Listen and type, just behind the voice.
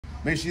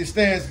Make sure your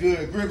stand's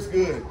good, grip's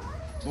good.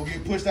 Gonna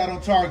get pushed out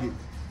on target.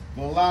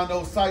 Gonna line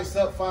those sights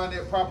up, find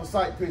that proper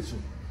sight picture.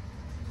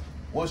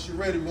 Once you're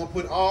ready, we're gonna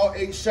put all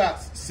 8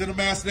 shots. Center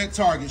mass to that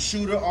target.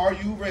 Shooter, are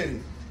you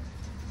ready?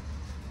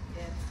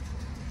 Yes.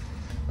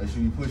 Make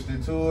sure you pushed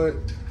into it.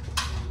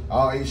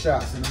 All 8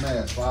 shots in the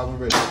mass. 5 when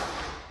ready.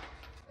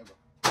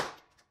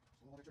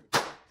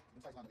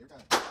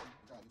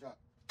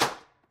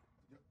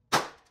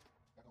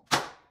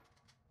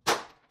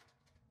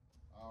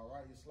 All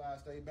right, your slide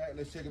stay back.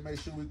 Let's check and make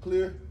sure we're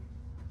clear.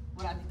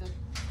 What I need to do?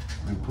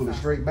 And pull it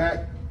straight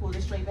back. Pull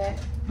it straight back?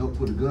 Nope,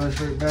 put the gun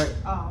straight back.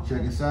 Oh, okay.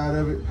 Check inside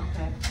of it.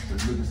 Okay.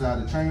 Let's look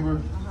inside the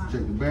chamber.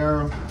 Check the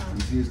barrel. You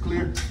see it's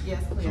clear?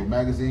 Yes, clear. So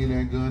magazine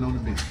and gun on the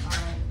bench. All right.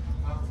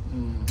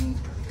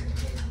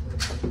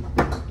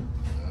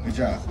 Good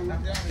job.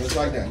 Just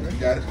like that. You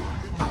got it.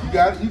 You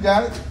got it. You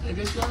got it.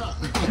 Good job.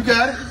 You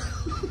got it.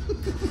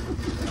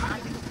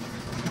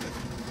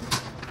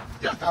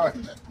 Yeah. All right.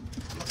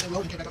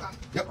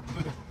 Yep.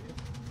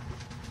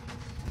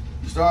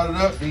 You start it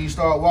up, then you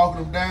start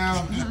walking them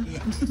down.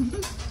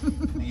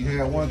 Then you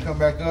have one come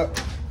back up.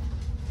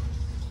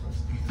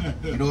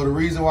 You know the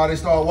reason why they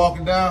start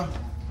walking down?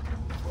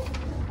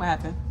 What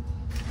happened?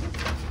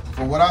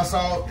 From what I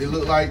saw, it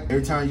looked like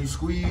every time you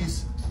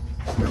squeeze,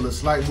 a little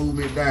slight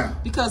movement down.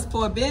 Because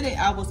for a minute,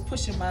 I was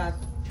pushing that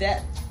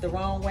the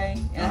wrong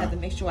way, and I had to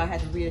make sure I had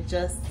to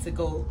readjust to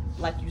go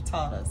like you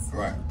taught us.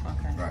 Right.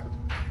 Okay. Right.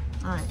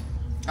 All right.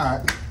 All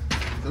right.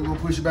 So we're gonna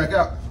push it back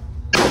out.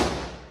 All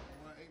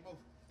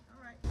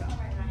right. I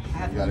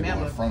have You to gotta go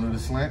remember. in front of the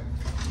slant.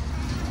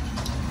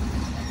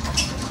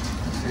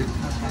 That's it.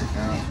 Straight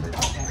down, straight down.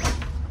 Okay.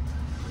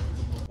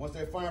 Once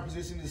that firing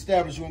position is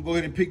established, you want to go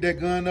ahead and pick that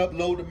gun up,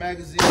 load the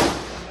magazine,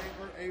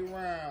 chamber a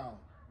round.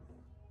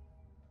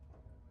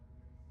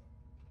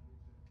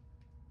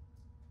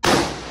 That's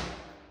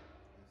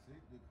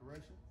it. Good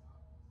correction.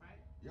 Right.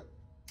 Yep.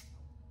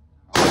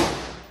 All right.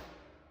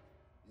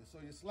 Yeah, so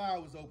your slide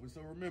was open.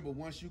 So remember,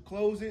 once you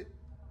close it,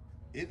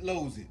 it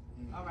loads it.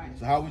 All right.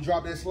 So how we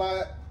drop that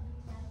slide?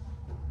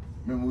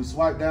 Remember we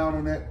swipe down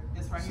on that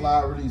This right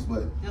slide here? release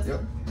button. This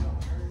Yep. one?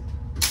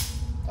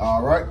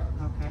 All right.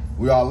 Okay.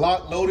 We are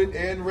locked, loaded,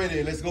 and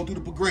ready. Let's go through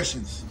the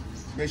progressions.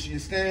 Make sure your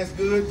stand's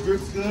good,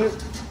 grip's good.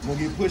 We'll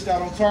get pushed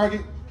out on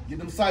target. Get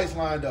them sights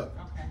lined up.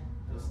 Okay.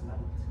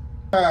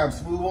 Time,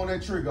 smooth on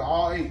that trigger.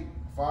 All 8.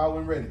 Fire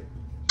when ready.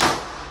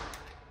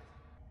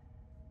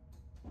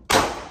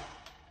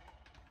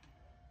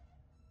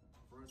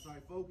 Front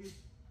sight focus.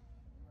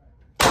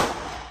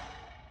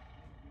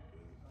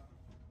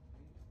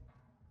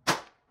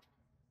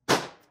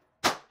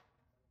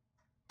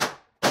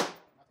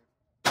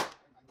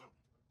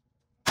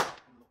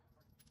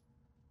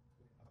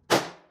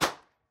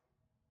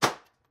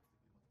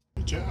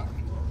 Good job.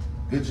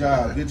 Good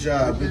job, good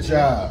job, good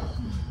job.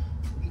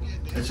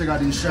 Let's check out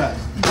these shots.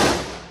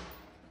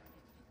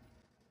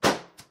 Get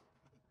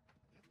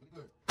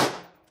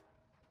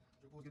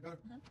better.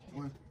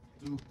 1,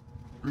 2,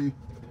 3,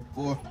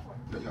 4,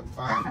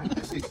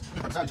 5, 6.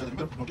 Inside each other in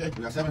the middle. Okay.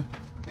 We got 7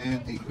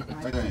 and 8.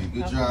 Right there.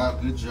 Good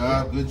job, good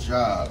job, good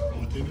job.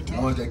 The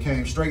ones that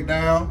came straight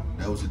down,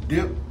 that was a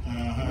dip.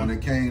 When they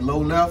came low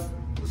left,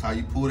 was how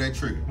you pull that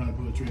trigger. Trying to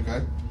pull the trigger.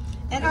 Okay?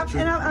 And I'm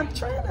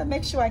trying to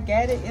make sure I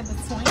get it in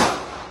between.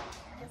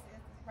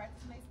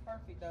 Practice makes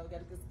perfect, though.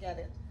 Gotta just get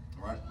it.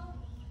 Right.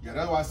 Yeah,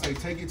 that's why I say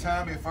take your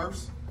time at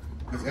first.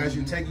 Because as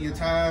you're taking your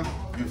time,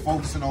 you're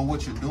focusing on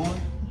what you're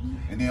doing.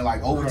 And then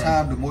like over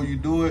time, the more you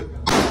do it, you're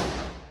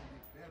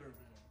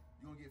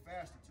gonna get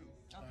faster too.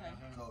 Okay.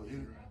 So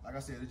like I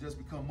said, it just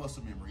become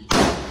muscle memory.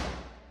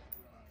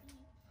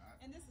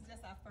 And this is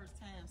just our first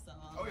time, so.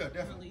 Oh yeah,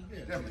 definitely.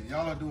 Definitely.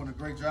 Y'all are doing a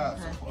great job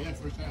so far. Yeah,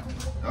 first time.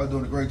 Y'all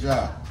doing a great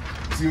job.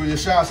 See where your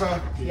shots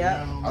are? Yep.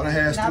 I done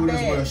had Not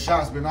students bad. where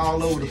shots been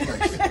all over the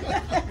place.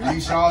 And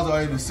these shots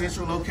are in the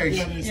central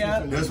location.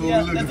 Yeah. That's what Yeah,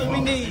 we're looking that's what for.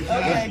 we need.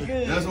 Okay,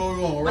 good. That's what we're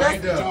going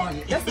right there.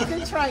 That's a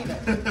good trainer.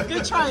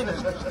 Good trainer.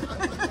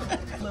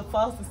 Little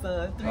foster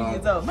son, 3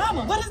 years old.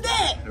 Mama, what is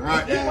that?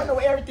 Right. You want to know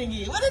where everything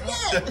is. What is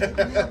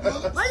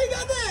that? Where you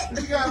got that?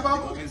 You got it,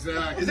 mama? Is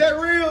that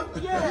real?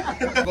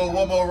 Yeah. Go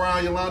one more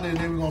round, Yolanda, and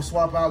then we're going to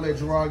swap out, let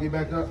Gerard get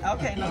back up.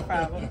 Okay, no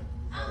problem.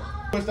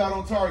 Pushed out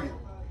on target.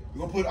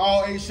 We're going to put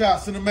all 8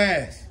 shots in the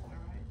mask.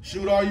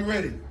 Shoot, are you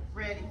ready?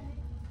 Ready.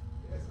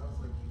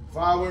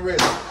 Fire when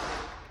ready.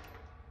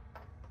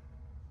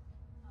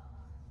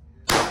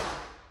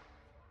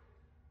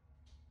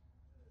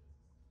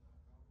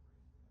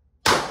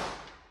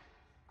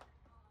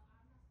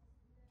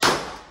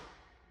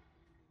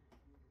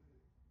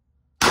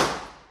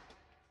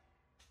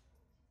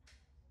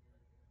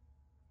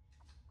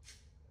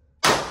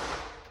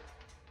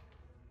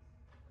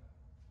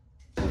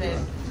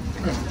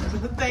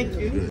 Thank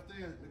you. Look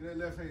at that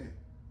left hand.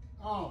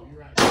 Oh,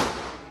 you're right.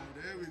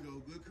 There we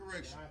go. Good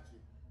correction.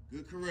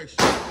 Good correction.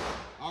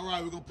 All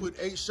right, we're going to put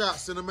 8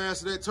 shots in the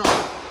mass of that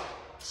target.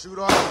 Shoot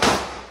off.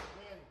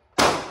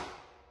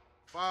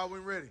 Fire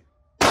when ready.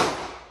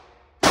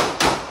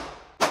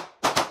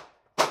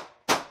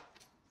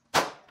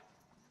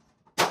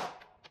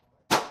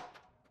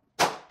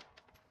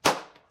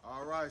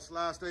 All right,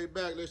 slide, stay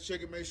back. Let's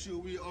check and make sure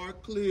we are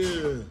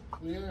clear.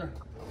 Clear.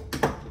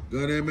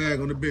 Gun and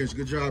mag on the bench.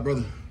 Good job,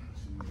 brother.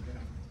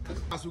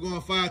 So we're going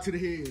 5 to the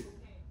head.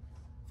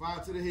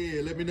 5 to the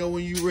head. Let me know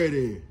when you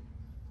ready.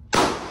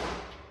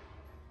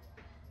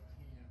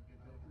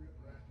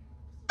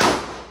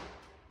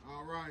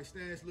 All right,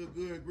 stance look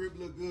good, grip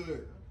look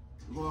good.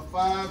 We're going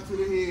 5 to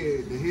the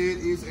head. The head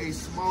is a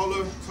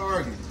smaller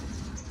target.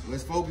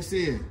 Let's focus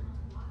in.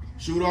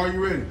 Shooter, are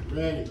you ready?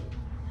 Ready.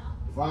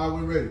 5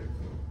 when ready.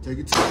 Take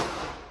your time.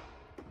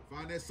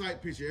 Find that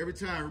sight picture every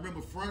time.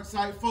 Remember, front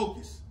sight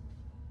focus.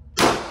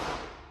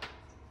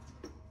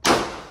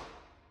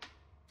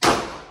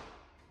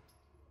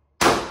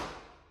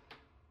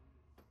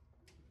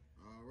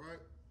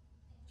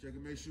 Check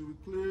and make sure we're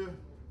clear.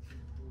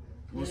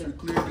 Once we're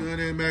clear, gun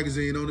and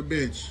magazine on the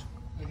bench.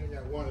 I think I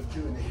got 1 or 2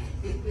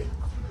 in there.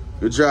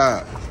 Good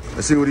job.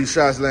 Let's see where these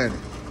shots landed.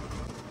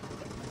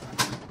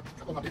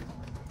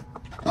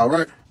 All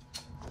right.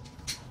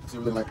 Let's see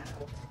what it look like.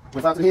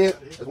 25 to the head.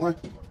 That's 1.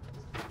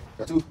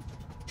 Got 2,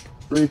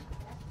 3,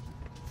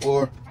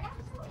 4,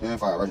 and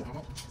 5. Right.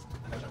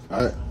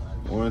 All right.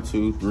 1,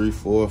 2, 3,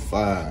 4,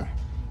 5.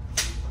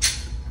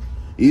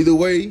 Either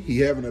way, he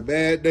having a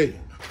bad day.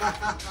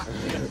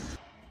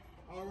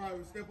 All right,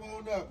 we step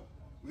on up.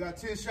 We got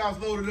 10 shots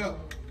loaded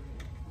up.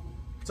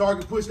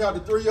 Target pushed out to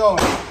 3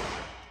 yards.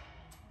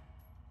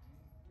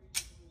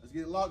 Let's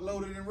get locked,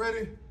 loaded, and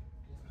ready.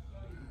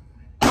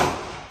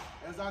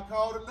 As I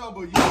call the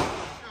number, you take the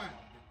shot.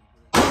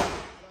 As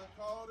I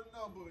call the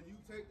number, you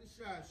take the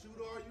shot.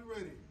 Shooter, are you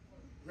ready?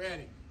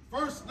 Ready.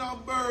 First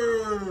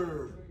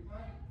number.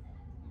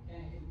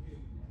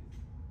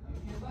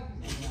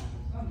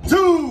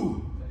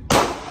 2,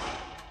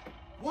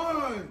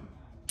 1.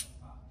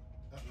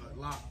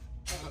 Lock.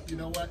 You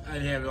know what? I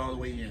didn't have it all the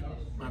way in.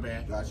 My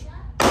bad. Gotcha. Is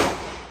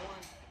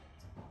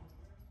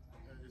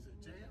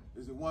it jam?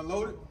 Is it 1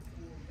 loaded?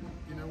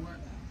 You know what?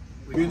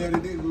 Being that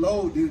it didn't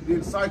load,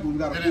 didn't cycle, we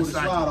gotta pull the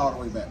slide all the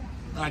way back.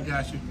 I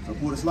got you. So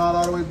pull the slide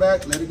all the way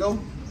back, let it go.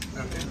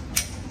 Okay.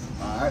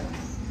 All right.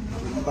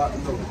 We're about to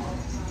go.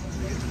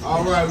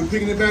 All right, we're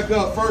picking it back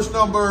up. First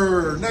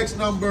number, next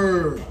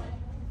number.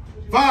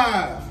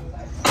 5,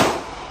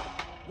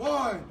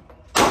 1,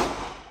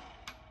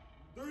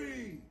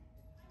 3,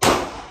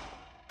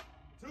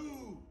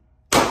 2,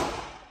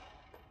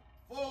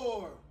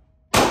 4,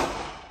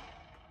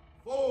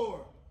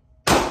 4,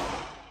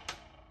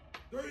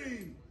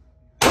 3,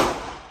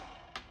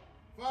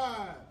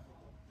 5,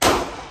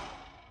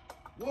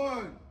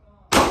 1.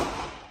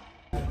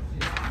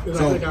 Because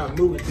I think I'll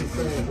move it too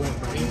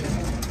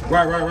fast.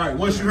 Right.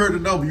 Once you heard the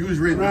number, you was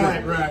ready to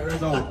go. Right.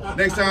 So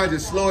next time,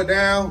 just slow it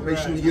down. Make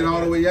sure you get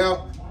all the way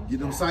out. Get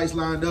them sights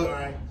lined up.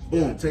 Right.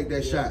 Boom, take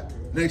that shot.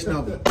 Next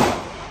number.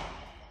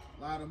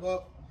 Line them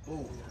up.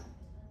 Boom.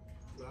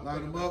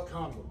 Line them up.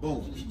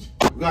 Boom.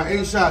 We got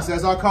 8 shots.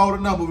 As I call the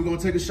number, we're going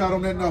to take a shot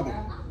on that number.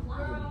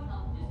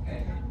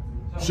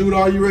 Shooter,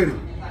 are you ready?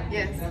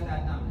 Yes.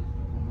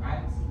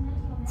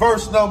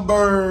 First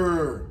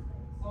number.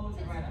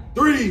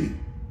 3.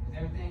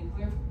 Everything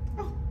clear?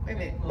 Oh, wait a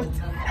minute.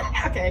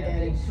 Okay,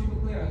 Daddy. Super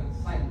clear,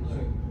 slightly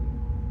clear.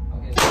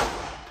 Okay.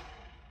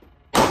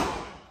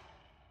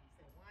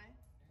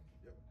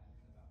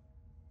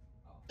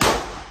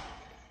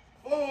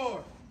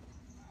 4.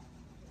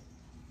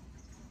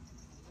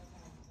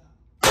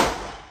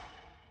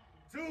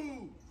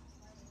 2.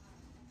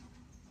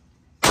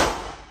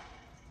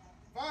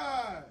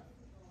 5.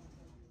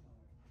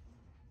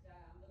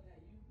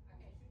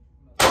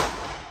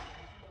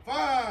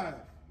 5.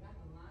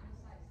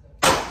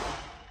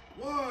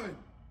 1.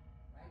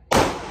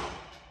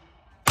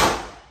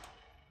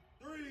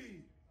 3.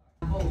 3.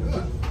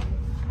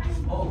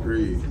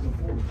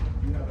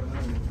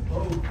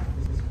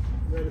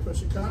 Ready for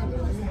Chicago?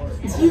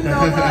 You know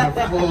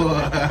what?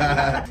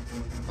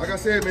 4. Like I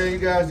said, man, you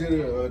guys did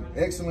an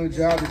excellent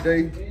job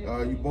today.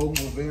 You both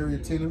were very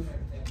attentive,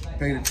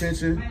 paid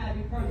attention,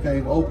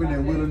 came open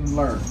and willing to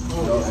learn.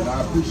 You know, and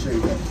I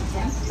appreciate that.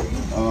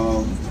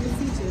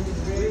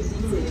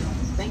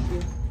 Thank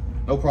you.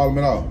 No problem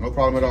at all. No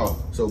problem at all.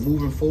 So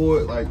moving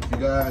forward, like you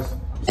guys, so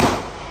if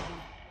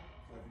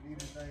you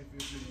need anything,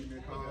 feel free to give me a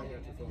call.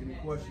 Any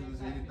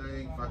questions,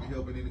 anything, if I can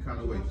help in any kind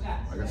of way.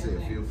 Like I said,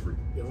 feel free.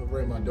 Yeah, I'm gonna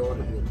bring my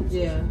daughter here too.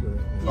 Yeah.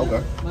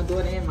 Okay. My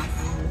daughter and my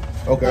son.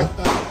 Okay.